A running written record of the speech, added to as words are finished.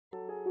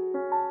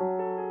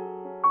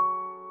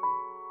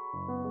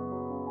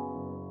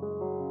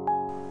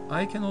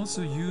I can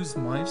also use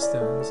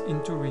milestones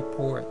into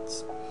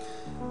reports.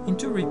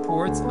 Into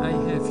reports, I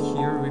have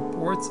here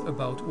reports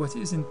about what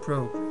is in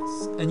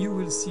progress, and you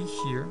will see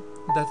here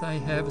that I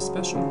have a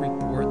special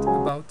report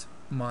about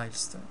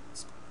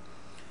milestones.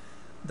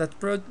 That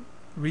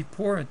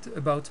report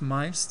about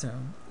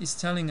milestone is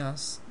telling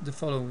us the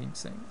following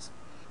things.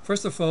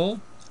 First of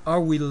all,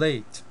 are we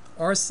late?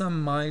 Are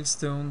some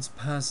milestones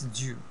past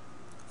due?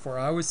 For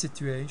our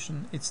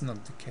situation, it's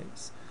not the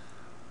case.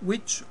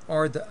 Which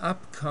are the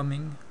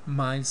upcoming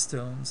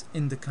milestones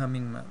in the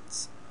coming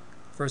months?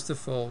 First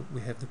of all, we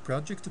have the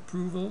project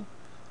approval,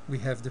 we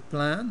have the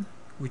plan,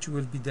 which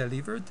will be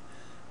delivered,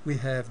 we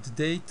have the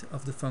date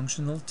of the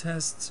functional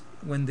tests,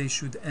 when they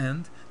should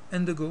end,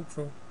 and the go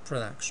for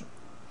production.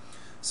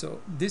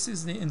 So this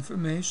is the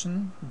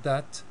information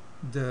that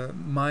the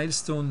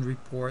milestone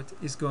report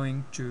is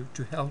going to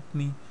help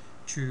me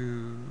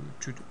to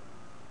do.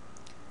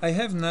 I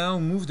have now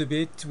moved a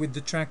bit with the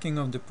tracking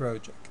of the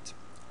project.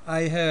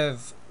 I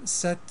have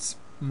set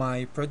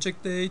my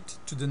project date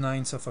to the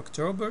 9th of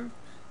October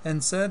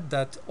and said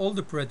that all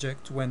the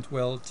project went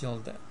well till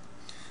then.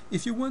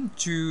 If you want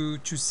to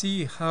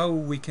see how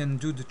we can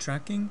do the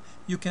tracking,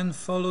 you can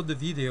follow the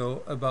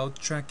video about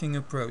tracking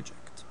a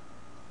project.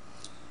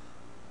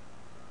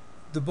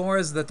 The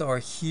bars that are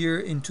here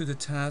into the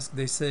task,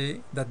 they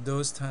say that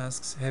those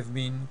tasks have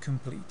been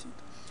completed.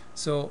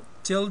 So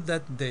till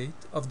that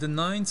date of the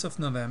 9th of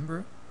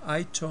November,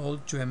 I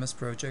told to MS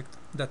Project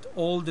that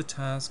all the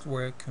tasks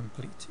were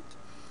completed.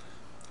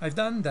 I've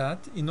done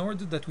that in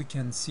order that we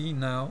can see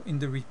now in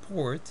the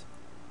report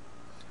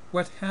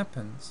what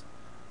happens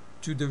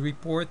to the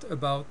report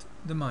about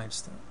the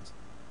milestones.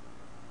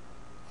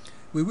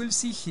 We will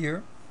see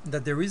here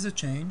that there is a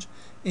change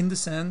in the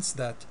sense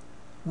that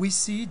we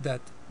see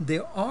that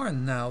there are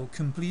now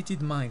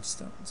completed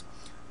milestones.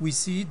 We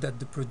see that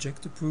the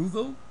project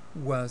approval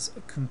was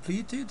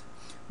completed.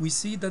 We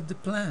see that the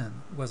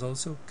plan was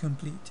also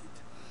completed.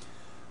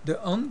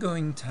 The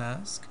ongoing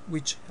tasks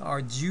which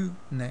are due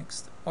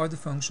next are the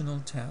functional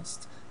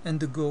tests and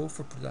the go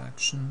for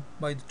production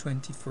by the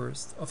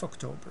 21st of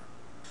October.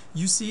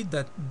 You see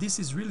that this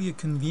is really a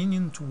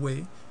convenient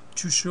way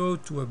to show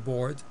to a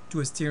board, to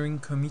a steering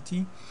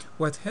committee,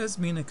 what has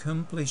been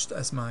accomplished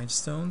as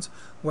milestones,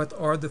 what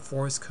are the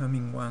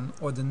forthcoming one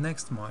or the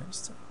next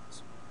milestones.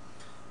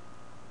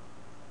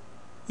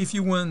 If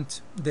you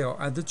want, there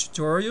are other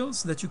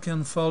tutorials that you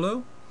can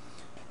follow.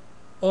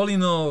 All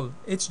in all,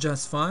 it's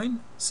just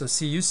fine. So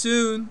see you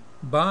soon.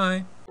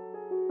 Bye.